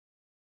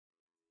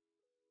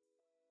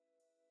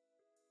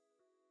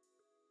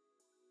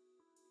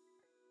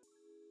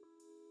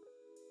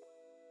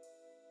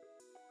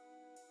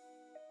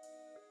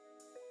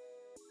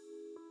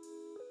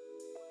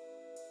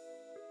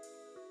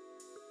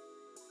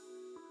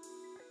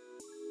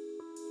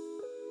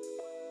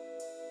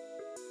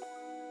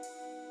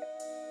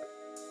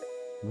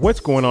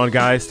What's going on,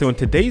 guys? So in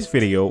today's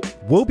video,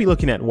 we'll be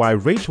looking at why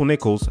Rachel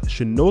Nichols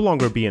should no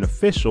longer be an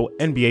official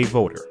NBA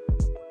voter.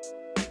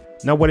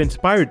 Now, what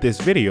inspired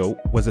this video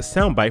was a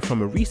soundbite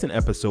from a recent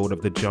episode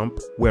of The Jump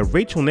where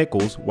Rachel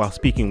Nichols, while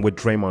speaking with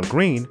Draymond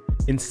Green,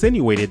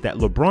 insinuated that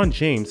LeBron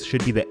James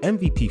should be the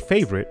MVP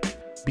favorite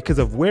because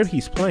of where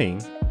he's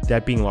playing,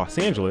 that being Los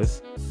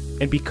Angeles,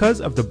 and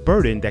because of the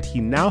burden that he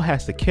now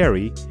has to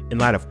carry in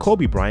light of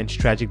Kobe Bryant's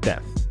tragic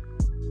death.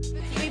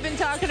 We've been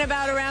talking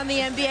about around the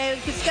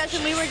NBA.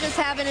 Discussion we were just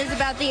having is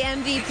about the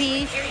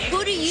MVP.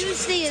 Who do you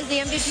see as the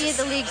MVP of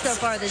the league so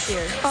far this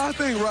year? I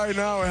think right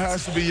now it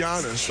has to be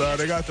Giannis.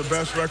 They got the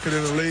best record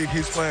in the league.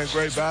 He's playing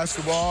great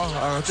basketball.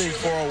 I think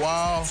for a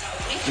while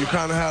you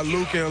kind of had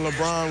Luka and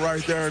LeBron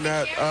right there in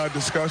that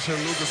discussion.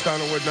 Luka's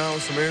kind of went down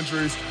with some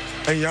injuries,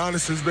 and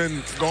Giannis has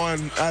been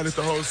going at it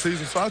the whole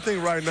season. So I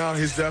think right now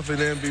he's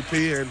definitely the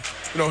MVP,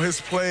 and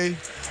his play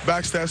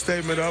backs that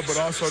statement up, but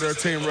also their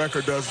team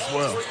record does as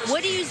well.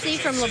 What do you see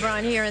from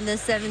LeBron here in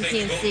this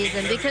 17th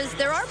season? Because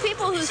there are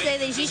people who say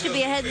that he should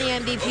be ahead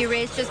in the MVP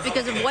race just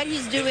because of what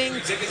he's doing,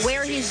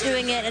 where he's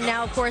doing it, and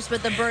now, of course,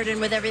 with the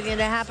burden with everything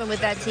that happened with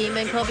that team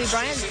and Kobe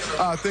Bryant.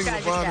 I think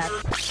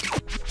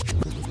LeBron.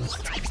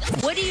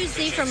 What do you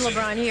see from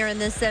LeBron here in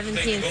this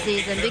 17th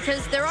season?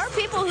 Because there are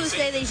people who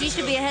say that he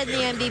should be ahead in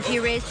the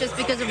MVP race just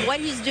because of what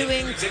he's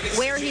doing,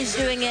 where he's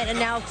doing it, and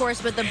now, of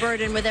course, with the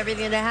burden with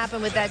everything that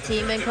happened with that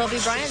team and Kobe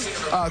Bryant.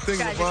 I think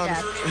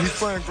LeBron, he's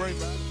playing great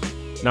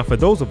basketball. Now, for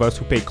those of us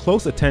who pay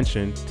close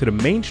attention to the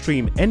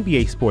mainstream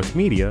NBA sports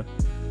media,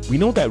 we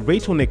know that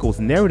Rachel Nichols'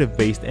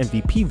 narrative-based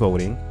MVP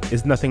voting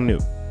is nothing new.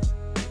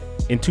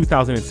 In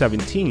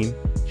 2017,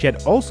 she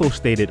had also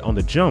stated on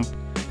The Jump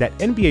that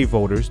NBA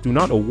voters do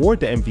not award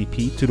the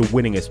MVP to the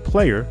winningest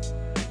player,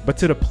 but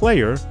to the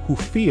player who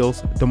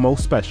feels the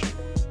most special.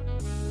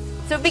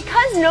 So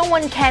because no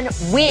one can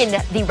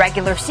win the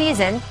regular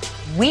season,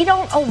 we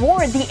don't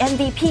award the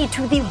MVP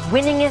to the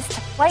winningest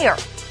player.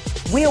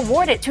 We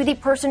award it to the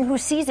person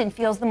whose season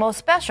feels the most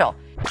special.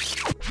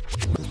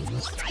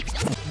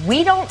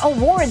 We don't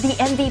award the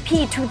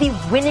MVP to the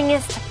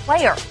winningest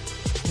player.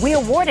 We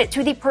award it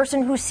to the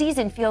person whose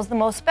season feels the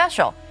most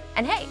special.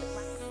 And hey,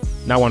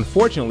 now,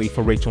 unfortunately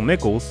for Rachel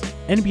Nichols,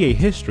 NBA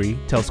history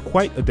tells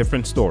quite a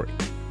different story.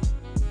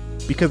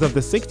 Because of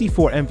the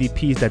 64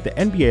 MVPs that the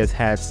NBA has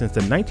had since the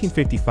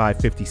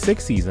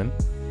 1955-56 season,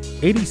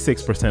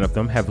 86% of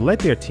them have led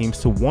their teams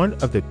to one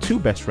of the two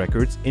best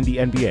records in the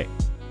NBA,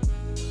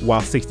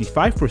 while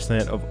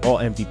 65% of all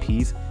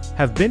MVPs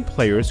have been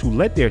players who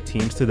led their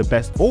teams to the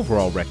best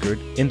overall record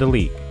in the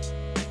league.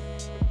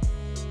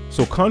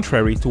 So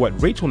contrary to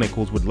what Rachel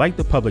Nichols would like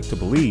the public to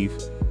believe,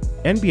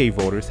 NBA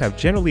voters have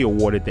generally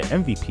awarded the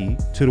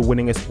MVP to the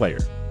winningest player,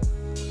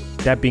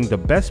 that being the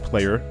best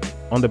player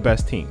on the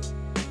best team.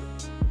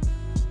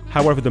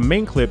 However, the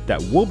main clip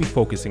that we'll be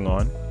focusing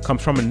on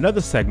comes from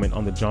another segment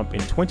on The Jump in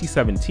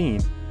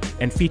 2017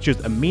 and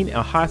features Amin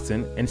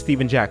Elhassan and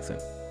Steven Jackson,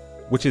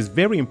 which is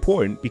very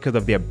important because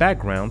of their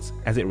backgrounds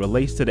as it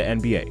relates to the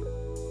NBA.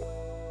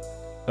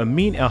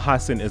 Amin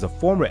Elhassan is a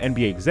former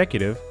NBA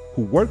executive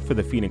who worked for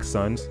the Phoenix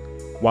Suns,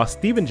 while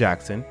Steven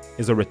Jackson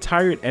is a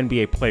retired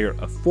NBA player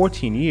of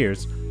 14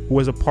 years who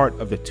was a part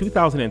of the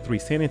 2003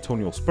 San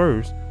Antonio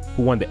Spurs,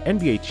 who won the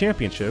NBA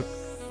championship,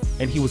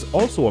 and he was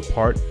also a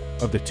part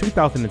of the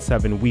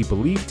 2007 We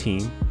Believe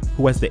team,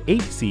 who as the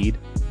 8th seed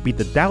beat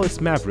the Dallas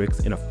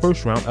Mavericks in a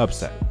first-round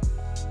upset.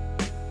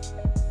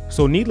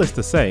 So needless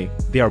to say,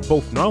 they are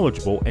both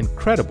knowledgeable and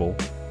credible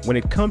when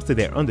it comes to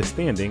their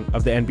understanding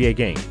of the NBA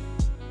game.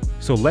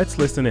 So let's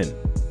listen in.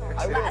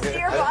 Last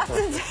year,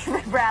 Boston's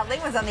Avery Bradley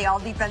was on the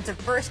all-defensive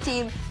first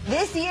team.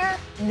 This year,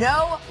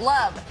 no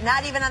love,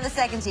 not even on the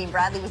second team.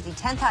 Bradley was the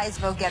 10th highest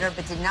vote getter,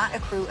 but did not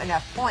accrue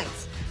enough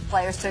points.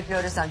 Players took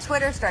notice on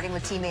Twitter, starting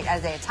with teammate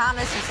Isaiah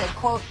Thomas, who said,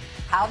 quote,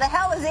 "How the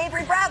hell is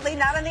Avery Bradley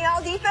not on the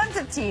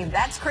all-defensive team?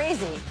 That's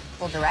crazy."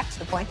 Well, direct to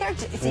the point there,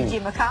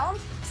 CJ McCollum.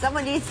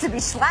 Someone needs to be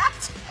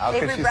slapped.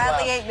 Avery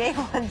Bradley ain't made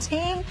one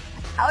team.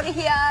 Out of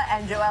here,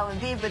 and Joel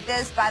Embiid with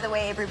this. By the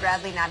way, Avery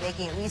Bradley not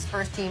making at least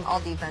first team all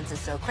defense is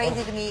so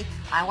crazy to me.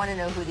 I want to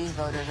know who these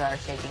voters are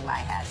shaking my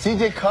head.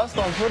 CJ cussed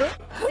on Twitter?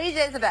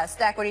 CJ's the best.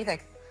 Stack, what do you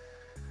think?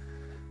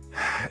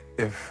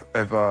 If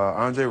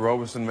Andre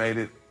Roberson made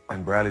it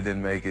and Bradley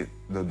didn't make it,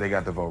 they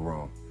got the vote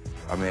wrong.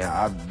 I mean,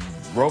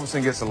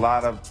 Roberson gets a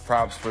lot of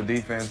props for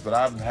defense, but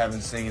I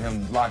haven't seen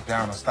him lock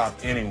down or stop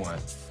anyone.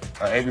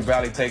 Avery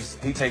Bradley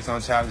takes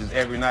on challenges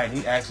every night.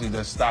 He actually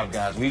does stop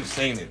guys. We've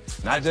seen it,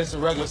 not just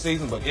in regular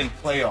season, but in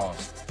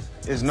playoffs.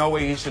 There's no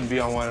way he shouldn't be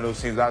on one of those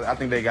teams. I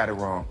think they got it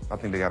wrong.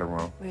 What do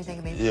you think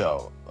of me?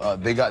 Yo,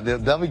 they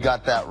definitely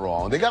got that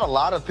wrong. They got a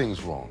lot of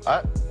things wrong.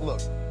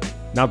 Look.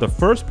 Now, the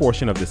first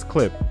portion of this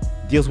clip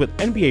deals with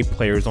NBA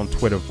players on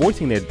Twitter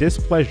voicing their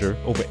displeasure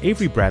over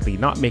Avery Bradley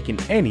not making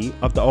any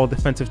of the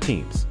all-defensive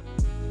teams,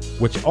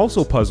 which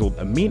also puzzled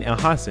Amin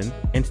Elhassan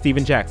and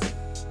Steven Jackson.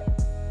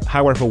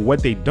 However,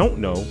 what they don't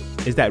know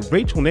is that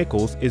Rachel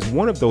Nichols is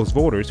one of those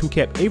voters who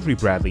kept Avery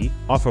Bradley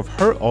off of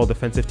her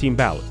all-defensive team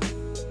ballot.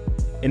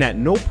 And at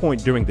no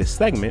point during this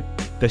segment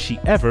does she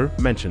ever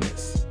mention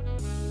this.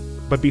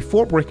 But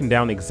before breaking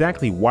down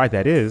exactly why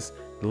that is,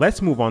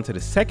 let's move on to the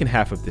second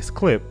half of this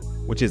clip,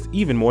 which is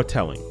even more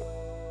telling.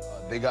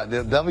 They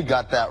definitely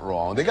got that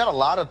wrong. They got a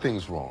lot of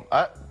things wrong.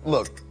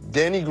 Look,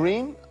 Danny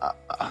Green,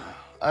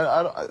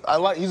 I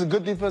like, he's a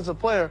good defensive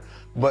player,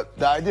 but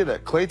the idea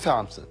that Klay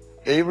Thompson,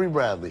 Avery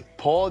Bradley,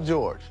 Paul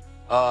George,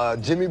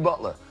 Jimmy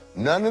Butler,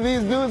 none of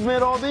these dudes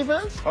made all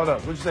defense? Hold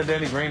up, what you said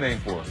Danny Green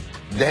ain't for?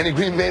 Danny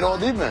Green made all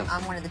defense.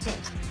 On one of the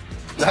teams.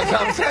 That's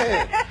what I'm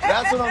saying.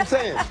 That's what I'm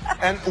saying.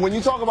 And when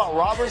you talk about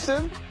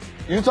Robertson,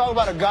 you talk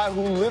about a guy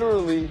who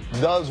literally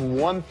does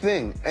one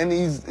thing, and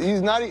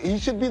he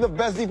should be the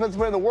best defensive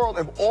player in the world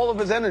if all of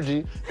his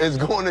energy is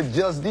going to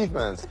just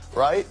defense,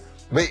 right?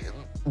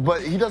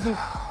 But he doesn't.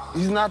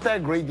 He's not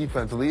that great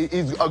defensively.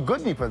 He's a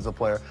good defensive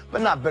player,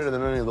 but not better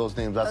than any of those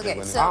teams. Okay,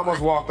 I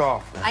almost walked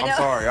off. I'm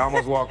sorry, I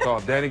almost walked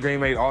off. Danny Green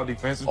made all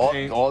defensive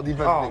teams. All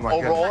defensive teams.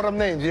 Over all them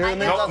names. You hear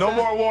me? No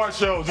more award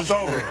shows. It's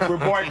over. We're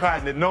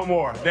boycotting it. No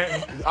more.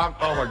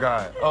 Oh my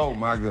God. Oh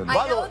my goodness.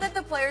 I know that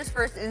the player's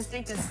first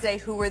instinct is to say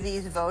who are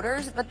these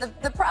voters, but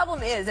the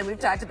problem is, and we've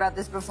talked about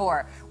this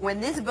before, when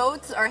these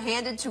votes are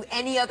handed to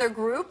any other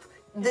group,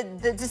 the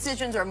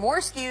decisions are more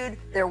skewed,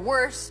 they're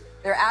worse,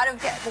 they're out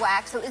of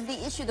whack. So is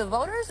the issue the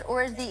voters,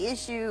 or is the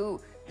issue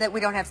that we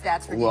don't have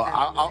stats for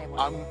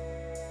defense?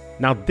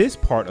 Now this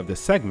part of the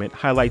segment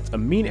highlights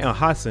Amin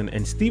El-Hassan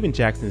and Steven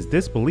Jackson's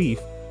disbelief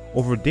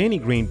over Danny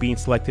Green being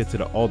selected to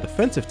the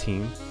all-defensive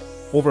team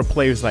over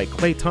players like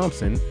Klay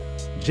Thompson,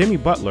 Jimmy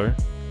Butler,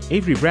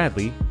 Avery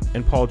Bradley,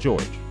 and Paul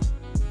George.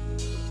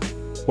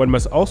 What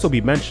must also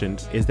be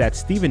mentioned is that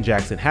Steven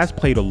Jackson has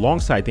played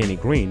alongside Danny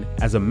Green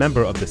as a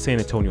member of the San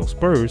Antonio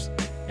Spurs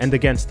and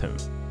against him,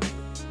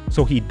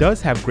 so he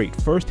does have great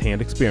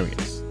first-hand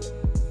experience.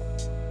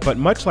 But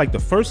much like the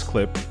first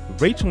clip,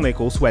 Rachel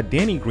Nichols, who had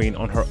Danny Green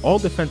on her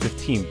all-defensive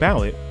team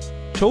ballot,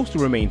 chose to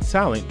remain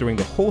silent during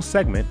the whole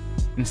segment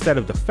instead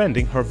of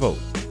defending her vote,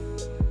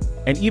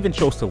 and even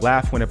chose to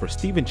laugh whenever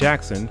Steven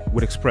Jackson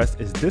would express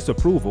his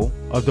disapproval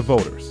of the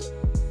voters.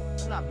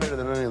 Not better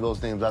than any of those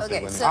teams.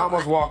 I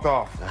almost walked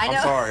off.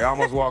 I'm sorry, I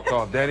almost walked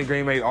off. Danny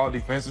Green made all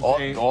defensive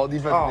teams. All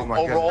defensive teams.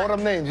 Over all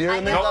them names. You hear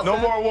me? No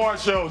more award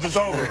shows. It's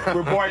over.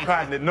 We're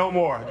boycotting it. No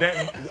more.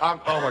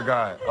 Oh my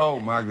God. Oh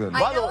my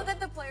goodness. I know that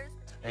the players.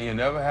 And you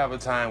never have a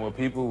time where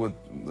people with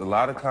a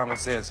lot of common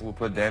sense will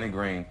put Danny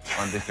Green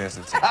on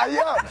defensive team.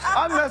 Yeah,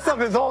 I messed up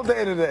his whole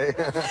day today.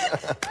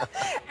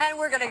 And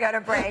we're going to go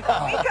to break.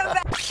 When we come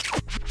back.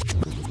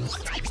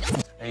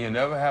 And you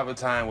never have a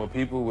time where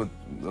people with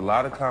a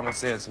lot of common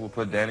sense will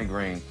put Danny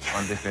Green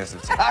on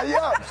defensive team.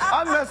 Yeah,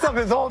 I messed up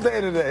his whole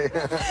day today.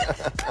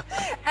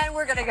 And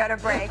we're going to go to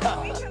break.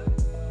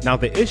 Now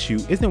the issue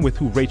isn't with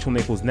who Rachel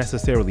Nichols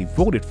necessarily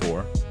voted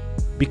for,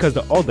 because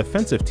the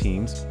all-defensive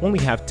teams only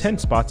have 10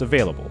 spots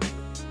available.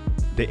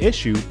 The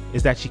issue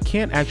is that she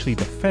can't actually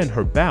defend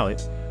her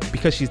ballot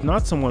because she's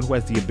not someone who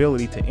has the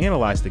ability to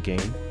analyze the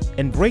game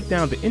and break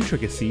down the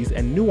intricacies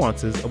and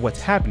nuances of what's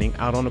happening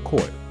out on the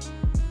court,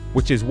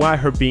 which is why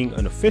her being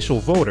an official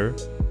voter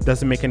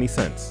doesn't make any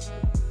sense.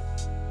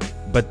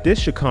 But this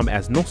should come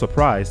as no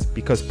surprise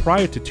because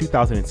prior to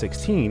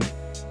 2016,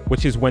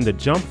 which is when The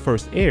Jump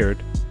first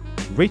aired,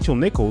 Rachel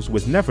Nichols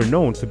was never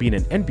known for being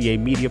an NBA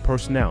media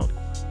personality.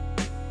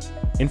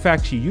 In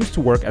fact, she used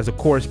to work as a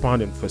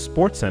correspondent for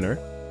SportsCenter,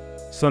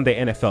 Sunday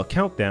NFL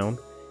Countdown,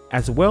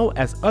 as well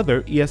as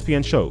other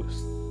ESPN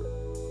shows.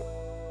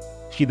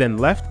 She then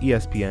left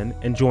ESPN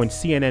and joined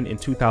CNN in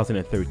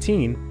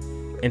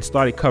 2013 and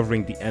started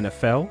covering the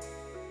NFL,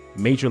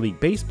 Major League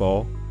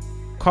Baseball,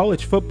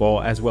 college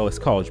football as well as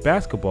college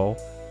basketball,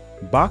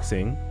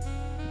 boxing,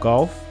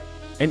 golf,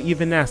 and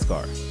even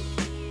NASCAR.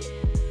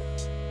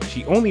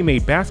 She only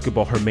made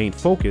basketball her main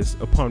focus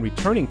upon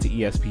returning to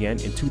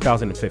ESPN in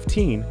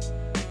 2015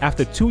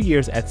 after 2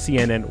 years at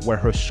CNN, where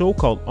her show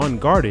called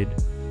Unguarded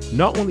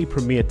not only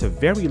premiered to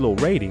very low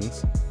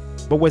ratings,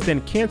 but was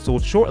then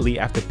canceled shortly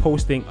after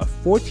posting a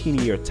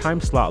 14-year time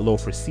slot low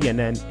for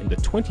CNN in the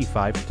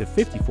 25 to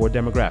 54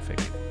 demographic.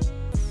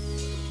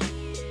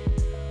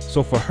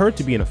 So for her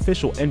to be an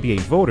official NBA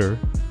voter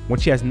when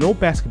she has no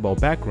basketball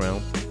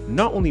background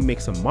not only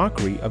makes a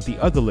mockery of the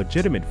other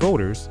legitimate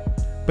voters,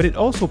 but it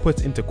also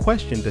puts into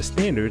question the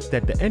standards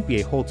that the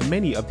NBA holds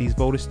many of these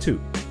voters to,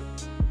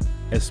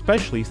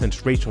 especially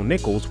since Rachel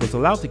Nichols was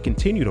allowed to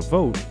continue to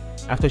vote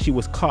after she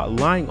was caught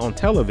lying on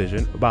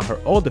television about her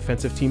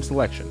all-defensive team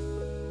selection.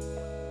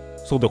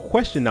 So the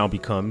question now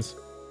becomes,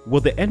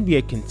 will the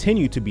NBA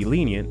continue to be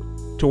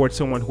lenient towards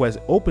someone who has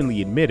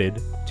openly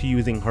admitted to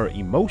using her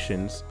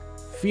emotions,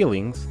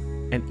 feelings,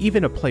 and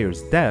even a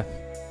player's death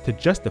to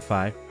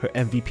justify her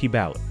MVP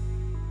ballot?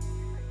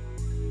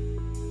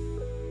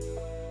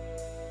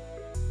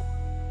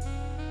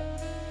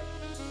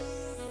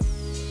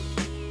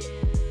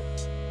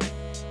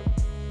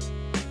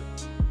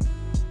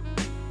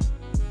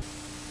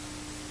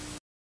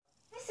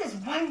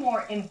 One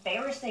more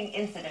embarrassing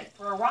incident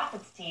for a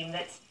Rockets team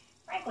that's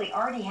frankly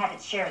already had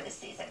its share this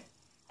season.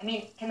 I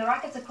mean, can the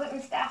Rockets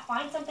equipment staff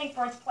find something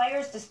for its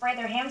players to spray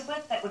their hands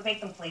with that would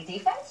make them play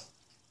defense?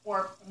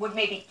 Or would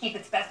maybe keep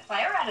its best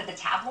player out of the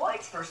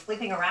tabloids for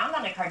sleeping around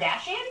on a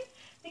Kardashian?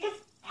 Because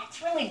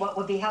that's really what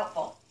would be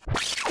helpful.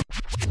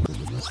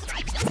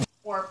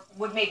 Or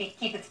would maybe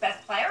keep its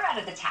best player out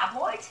of the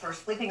tabloids for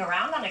sleeping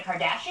around on a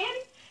Kardashian?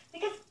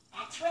 Because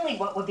that's really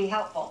what would be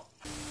helpful.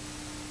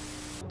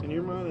 In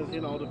your mind, is he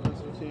an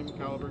all-defensive team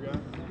caliber guy?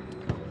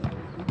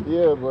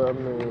 Yeah, but I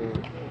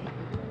mean,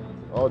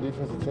 all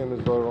defensive team is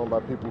voted on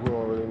by people who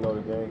don't really know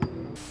the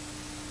game.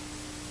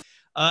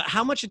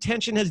 How much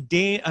attention has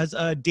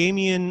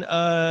Damian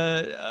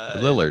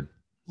Lillard?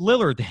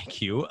 Lillard,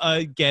 thank you.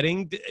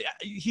 Getting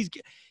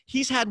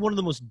he's had one of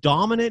the most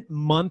dominant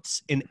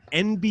months in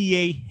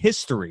NBA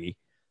history,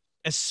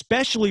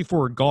 especially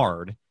for a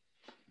guard,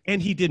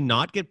 and he did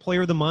not get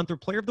Player of the Month or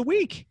Player of the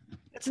Week.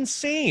 That's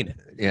insane.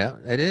 Yeah,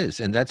 it is,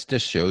 and that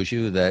just shows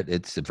you that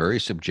it's a very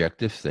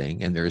subjective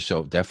thing, and there's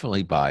so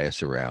definitely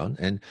bias around,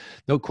 and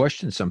no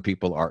question, some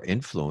people are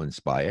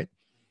influenced by it.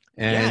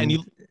 And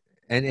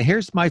and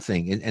here's my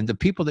thing, and the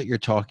people that you're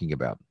talking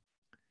about.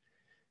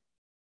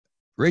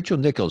 Rachel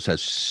Nichols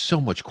has so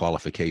much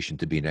qualification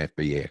to be an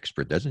FBA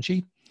expert, doesn't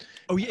she?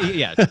 Oh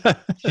yeah,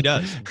 she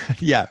does.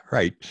 Yeah,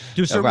 right.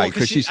 Right,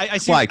 because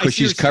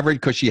she's covered,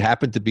 because she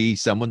happened to be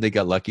someone that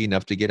got lucky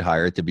enough to get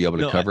hired to be able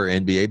to cover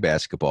NBA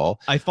basketball.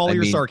 I follow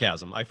your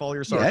sarcasm. I follow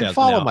your sarcasm. Yeah, I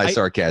follow my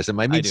sarcasm.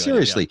 I mean,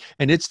 seriously.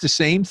 And it's the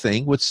same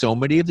thing with so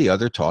many of the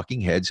other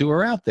talking heads who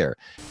are out there.